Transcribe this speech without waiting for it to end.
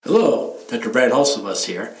Dr. Brad Holsovus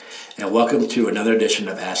here, and welcome to another edition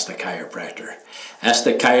of Ask the Chiropractor. Ask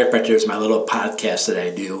the Chiropractor is my little podcast that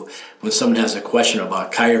I do when someone has a question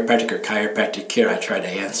about chiropractic or chiropractic care. I try to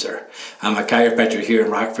answer. I'm a chiropractor here in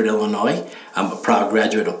Rockford, Illinois. I'm a proud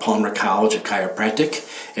graduate of Palmer College of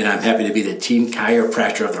Chiropractic, and I'm happy to be the team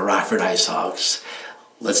chiropractor of the Rockford Ice Hogs.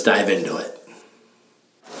 Let's dive into it.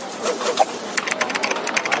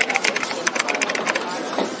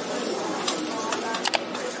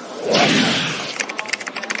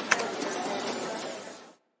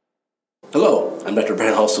 Hello, I'm Dr.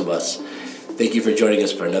 Brad Holsovus. Thank you for joining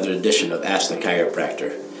us for another edition of Ask the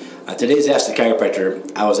Chiropractor. Today's Ask the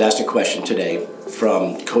Chiropractor, I was asked a question today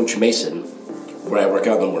from Coach Mason, where I work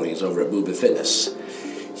out in the mornings over at Movement Fitness.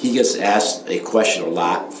 He gets asked a question a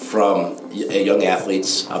lot from young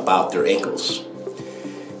athletes about their ankles.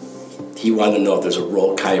 He wanted to know if there's a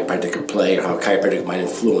role chiropractic could play or how chiropractic might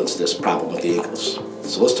influence this problem with the ankles.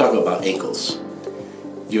 So let's talk about ankles.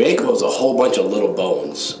 Your ankle is a whole bunch of little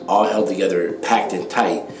bones, all held together, packed in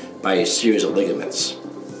tight by a series of ligaments.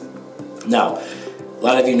 Now, a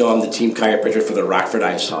lot of you know I'm the team chiropractor for the Rockford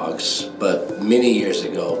Ice Hogs, but many years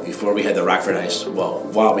ago, while we had the Rockford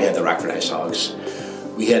Ice Hogs,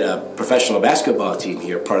 we had a professional basketball team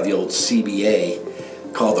here, part of the old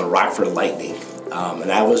CBA, called the Rockford Lightning, and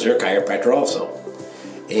I was their chiropractor also.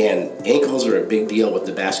 And ankles are a big deal with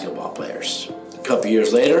the basketball players. A couple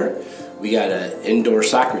years later, we got an indoor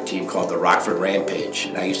soccer team called the Rockford Rampage,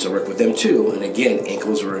 and I used to work with them too, and again,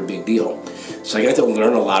 ankles were a big deal. So I got to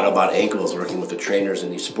learn a lot about ankles working with the trainers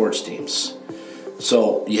in these sports teams.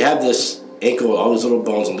 So you have this ankle, all these little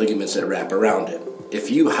bones and ligaments that wrap around it.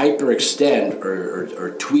 If you hyperextend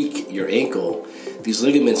or tweak your ankle, these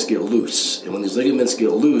ligaments get loose, and when these ligaments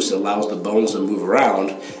get loose, it allows the bones to move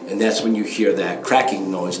around, and that's when you hear that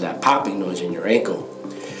cracking noise, that popping noise in your ankle.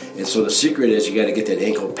 And so the secret is you got to get that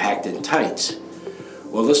ankle packed in tight.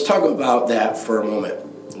 Well, let's talk about that for a moment.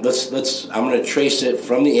 I'm going to trace it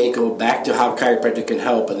from the ankle back to how chiropractic can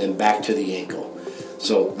help, and then back to the ankle.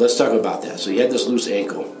 So let's talk about that. So you had this loose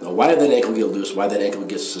ankle. Now, why did that ankle get loose? Why did that ankle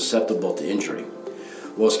get susceptible to injury?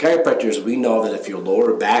 Well, as chiropractors, we know that if your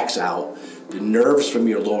lower back's out, the nerves from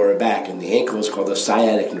your lower back, and the ankle is called the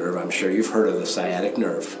sciatic nerve. I'm sure you've heard of the sciatic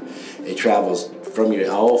nerve. It travels from your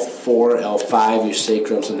L4, L5, your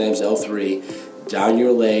sacrum, sometimes L3, down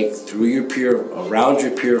your leg, through your around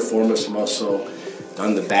your piriformis muscle,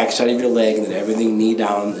 down the backside of your leg, and then everything knee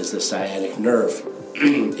down is the sciatic nerve.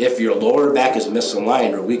 If your lower back is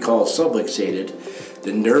misaligned, or we call it subluxated,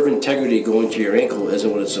 the nerve integrity going to your ankle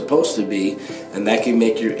isn't what it's supposed to be, and that can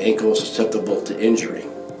make your ankle susceptible to injury.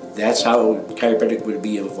 That's how chiropractic would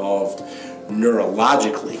be involved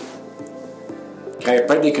neurologically.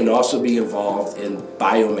 Chiropractic can also be involved in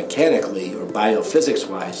biomechanically or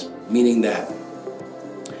biophysics-wise, meaning that,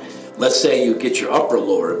 let's say you get your upper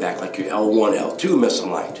lower back, like your L1, L2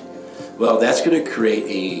 misaligned. Well, that's going to create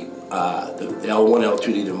the L1, L2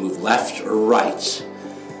 to either move left or right.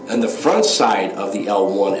 And the front side of the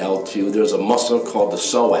L1, L2, there's a muscle called the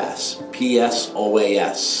psoas,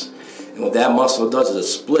 P-S-O-A-S. And what that muscle does is it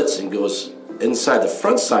splits and goes inside the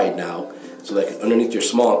front side now, so like underneath your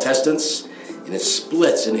small intestines, and it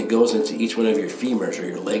splits and it goes into each one of your femurs or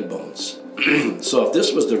your leg bones. So if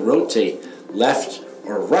this was to rotate left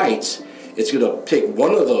or right, it's going to take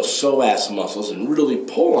one of those psoas muscles and really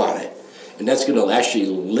pull on it. And that's going to actually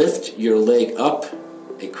lift your leg up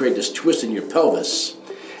and create this twist in your pelvis.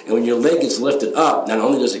 And when your leg gets lifted up, not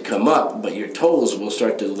only does it come up, but your toes will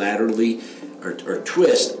start to laterally or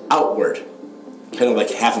twist outward, kind of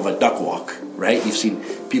like half of a duck walk, right? You've seen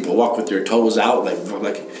people walk with their toes out, like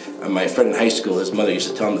my friend in high school, his mother used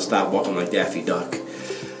to tell him to stop walking like Daffy Duck.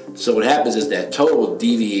 So what happens is that toe will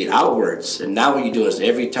deviate outwards, and now what you do is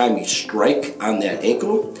every time you strike on that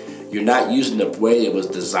ankle, you're not using the way it was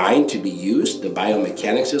designed to be used. The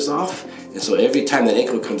biomechanics is off, and so every time that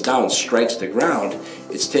ankle comes down and strikes the ground,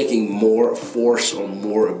 it's taking more force or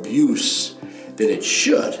more abuse than it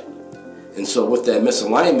should. And so with that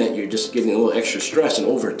misalignment, you're just getting a little extra stress, and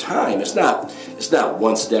over time, it's not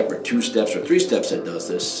one step or two steps or three steps that does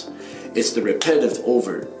this. It's the repetitive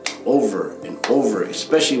over and over,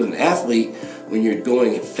 especially with an athlete, when you're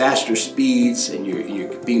going at faster speeds and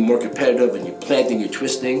you're being more competitive and you're planting, you're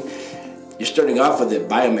twisting, you're starting off with it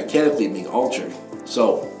biomechanically being altered.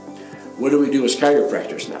 So what do we do as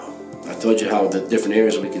chiropractors now? I told you how the different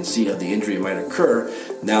areas we can see how the injury might occur.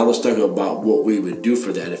 Now let's talk about what we would do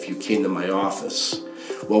for that if you came to my office.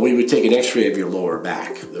 Well, we would take an x-ray of your lower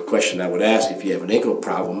back. The question I would ask if you have an ankle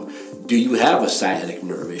problem, do you have a sciatic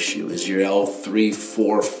nerve issue? Is your L3,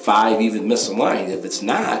 4, 5 even misaligned? If it's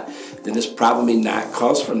not, then this probably not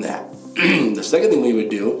caused from that. The second thing we would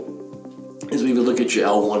do is we would look at your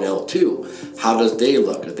L1, L2. How does they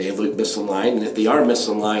look? Are they misaligned? And if they are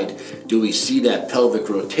misaligned, do we see that pelvic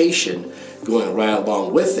rotation going right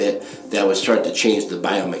along with it that would start to change the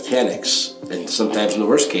biomechanics? And sometimes in the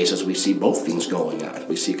worst cases, we see both things going on.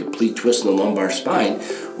 We see a complete twist in the lumbar spine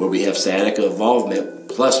where we have sciatica involvement,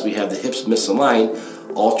 plus we have the hips misaligned,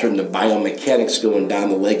 altering the biomechanics going down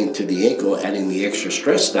the leg into the ankle, adding the extra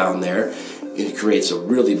stress down there, and it creates a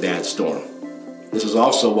really bad storm. This is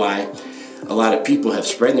also why a lot of people have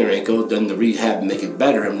sprained their ankle, done the rehab and make it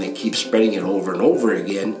better, and they keep spreading it over and over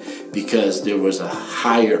again because there was a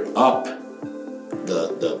higher up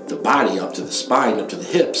the body, up to the spine, up to the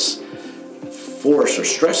hips, force or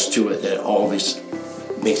stress to it that always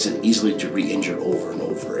makes it easily to re-injure over and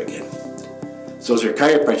over again. So as a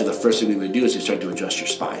chiropractor, the first thing we would do is we start to adjust your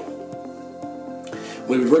spine.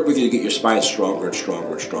 We would work with you to get your spine stronger and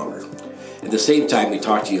stronger and stronger. At the same time, we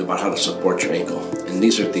talk to you about how to support your ankle. And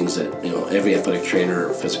these are things that every athletic trainer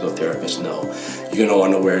or physical therapist know. You're going to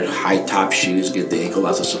want to wear high top shoes, get the ankle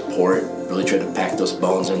as a support, really try to pack those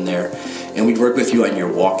bones in there. And we'd work with you on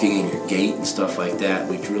your walking and your gait and stuff like that.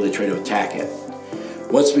 We'd really try to attack it.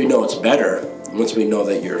 Once we know it's better, once we know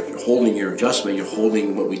that you're holding your adjustment, you're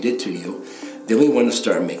holding what we did to you, then we want to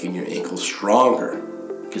start making your ankle stronger.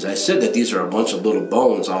 Because I said that these are a bunch of little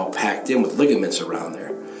bones all packed in with ligaments around there.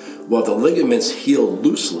 Well, the ligaments heal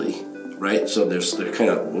loosely, right? So they're kind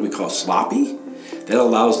of what we call sloppy. That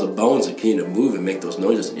allows the bones to continue to move and make those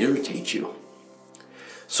noises and irritate you.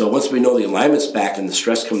 So once we know the alignment's back and the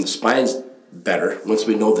stress coming to the spine's better, once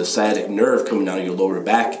we know the sciatic nerve coming down your lower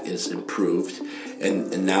back is improved,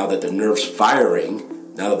 and now that the nerve's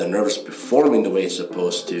firing, now that the nerve's performing the way it's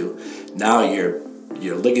supposed to, now your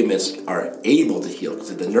ligaments are able to heal.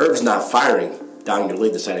 Because if the nerve's not firing down your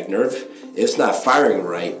leg, the sciatic nerve, it's not firing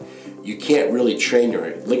right, you can't really train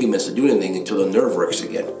your ligaments to do anything until the nerve works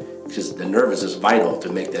again. Because the nerve is just vital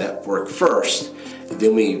to make that work first. And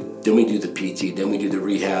then we do the PT, then we do the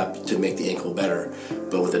rehab to make the ankle better.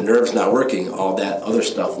 But with the nerves not working, all that other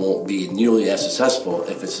stuff won't be nearly as successful,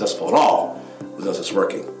 if it's successful at all, unless it's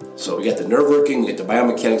working. So we got the nerve working, we get the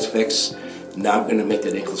biomechanics fixed. Now I'm going to make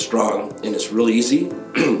that ankle strong, and it's really easy.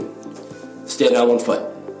 Stand on one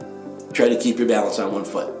foot. Try to keep your balance on one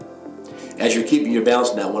foot. As you're keeping your balance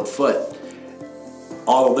on that one foot,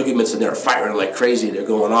 all the ligaments in there are firing like crazy. They're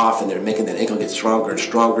going off, and they're making that ankle get stronger and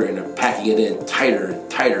stronger, and they're packing it in tighter and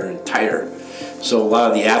tighter and tighter. So a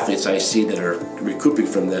lot of the athletes I see that are recouping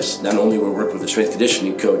from this, not only will work with a strength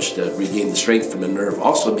conditioning coach to regain the strength from the nerve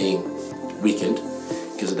also being weakened,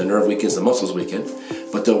 because if the nerve weakens, the muscles weaken,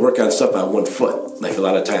 but they'll work on stuff on one foot. Like a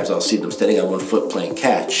lot of times I'll see them standing on one foot playing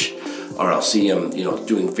catch, or I'll see them,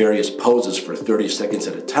 doing various poses for 30 seconds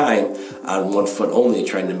at a time on one foot only,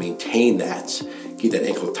 trying to maintain that, keep that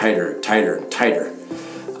ankle tighter, tighter, and tighter.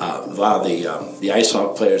 A lot of the ice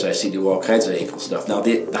hockey players I see do all kinds of ankle stuff. Now,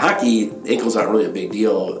 the hockey ankles aren't really a big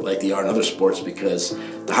deal like they are in other sports because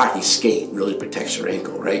the hockey skate really protects your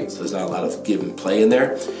ankle, right? So there's not a lot of give and play in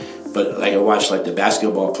there. But like I watch, like the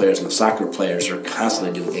basketball players and the soccer players are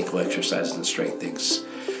constantly doing ankle exercises and strength things.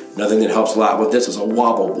 Another thing that helps a lot with this is a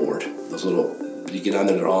wobble board. Those little, you get on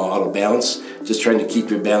there, they're all out of balance. Just trying to keep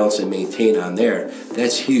your balance and maintain on there.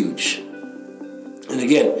 That's huge. And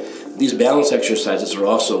again, these balance exercises are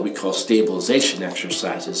also what we call stabilization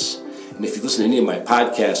exercises. And if you listen to any of my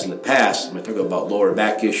podcasts in the past, when I talk about lower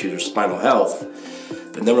back issues or spinal health,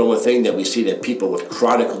 the number one thing that we see that people with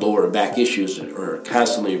chronic lower back issues or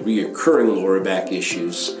constantly reoccurring lower back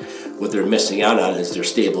issues, what they're missing out on is their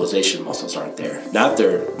stabilization muscles aren't there. Not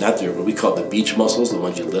their what we call the beach muscles, the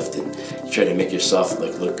ones you lift and you try to make yourself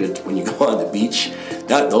look good when you go on the beach.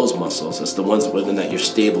 Not those muscles. It's the ones within that your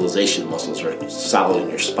stabilization muscles are solid in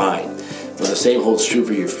your spine. But the same holds true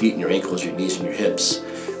for your feet and your ankles, your knees and your hips.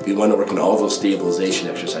 We want to work on all those stabilization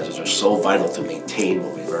exercises. Are so vital to maintain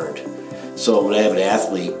what we've earned. So when I have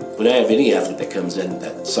any athlete that comes in,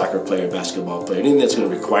 that soccer player, basketball player, anything that's going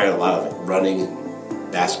to require a lot of running and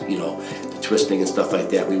the twisting and stuff like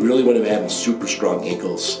that, we really want to have them super strong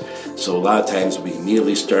ankles. So a lot of times we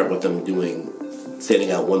immediately start with them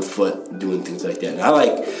standing on one foot, doing things like that. And I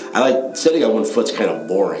like standing on one foot's kind of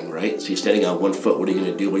boring, right? So you're standing on one foot, what are you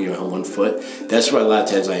going to do when you're on one foot? That's why a lot of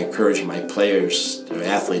times I encourage my players or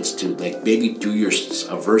athletes to maybe do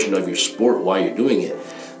a version of your sport while you're doing it.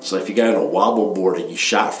 So if you got on a wobble board and you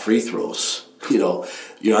shot free throws,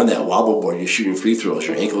 you're on that wobble board, you're shooting free throws,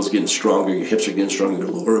 your ankle's getting stronger, your hips are getting stronger, your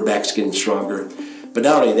lower back's getting stronger. But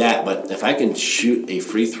not only that, but if I can shoot a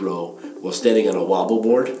free throw while standing on a wobble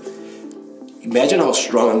board, imagine how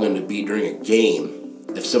strong I'm going to be during a game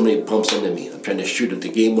if somebody bumps into me, I'm trying to shoot at the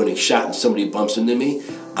game-winning shot and somebody bumps into me,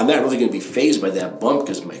 I'm not really going to be fazed by that bump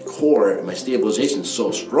because my core and my stabilization is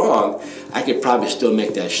so strong, I could probably still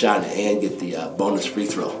make that shot and get the bonus free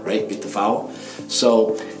throw, right? Get the foul.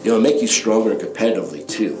 So, it'll make you stronger and competitively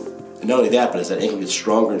too. And not only that, but as that ankle gets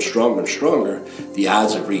stronger and stronger and stronger, the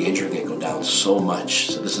odds of re-injuring it go down so much.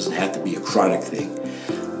 So this doesn't have to be a chronic thing.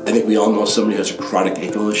 I think we all know somebody who has a chronic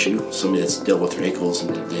ankle issue, somebody that's dealt with their ankles,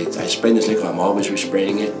 and I sprained this ankle, I'm always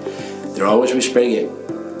re-spraining it. They're always re-spraining it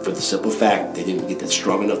for the simple fact they didn't get that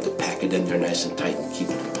strong enough to pack it in there nice and tight and keep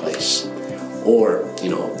it in place. Or,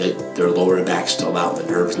 their lower back's still out and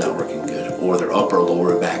the nerve's not working good. Or their upper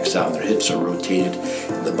lower back's out and their hips are rotated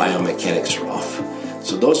and the biomechanics are off.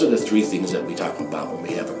 So those are the three things that we talk about when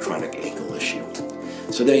we have a chronic ankle issue.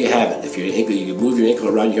 So there you have it. If your ankle, you move your ankle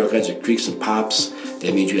around, you hear all kinds of creaks and pops,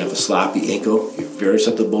 that means you have a sloppy ankle. You're very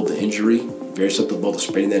susceptible to injury, very susceptible to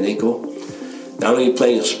spraining that ankle. Not only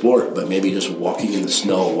playing a sport, but maybe just walking in the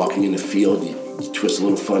snow, walking in the field, you twist a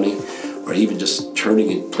little funny, or even just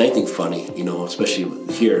turning and planting funny, especially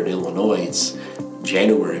here in Illinois, it's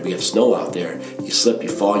January, we have snow out there. You slip, you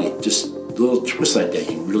fall, you just a little twist like that,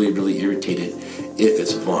 you really, really irritate it if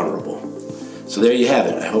it's vulnerable. So there you have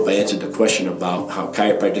it. I hope I answered the question about how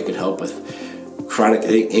chiropractic can help with chronic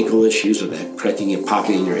ankle issues or that cracking and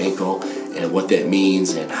popping in your ankle and what that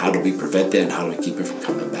means and how do we prevent that and how do we keep it from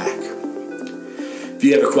coming back. If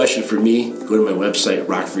you have a question for me, go to my website,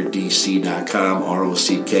 rockforddc.com,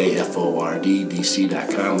 ROCKFORD,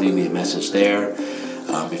 leave me a message there.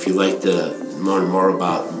 If you'd like to learn more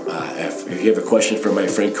about, if you have a question for my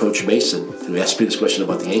friend Coach Mason, who asked me this question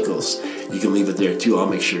about the ankles, you can leave it there too. I'll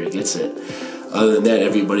make sure he gets it. Other than that,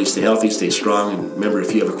 everybody stay healthy, stay strong, and remember,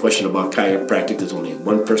 if you have a question about chiropractic, there's only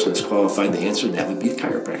one person that's qualified to answer, and that would be a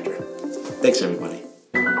chiropractor. Thanks, everybody.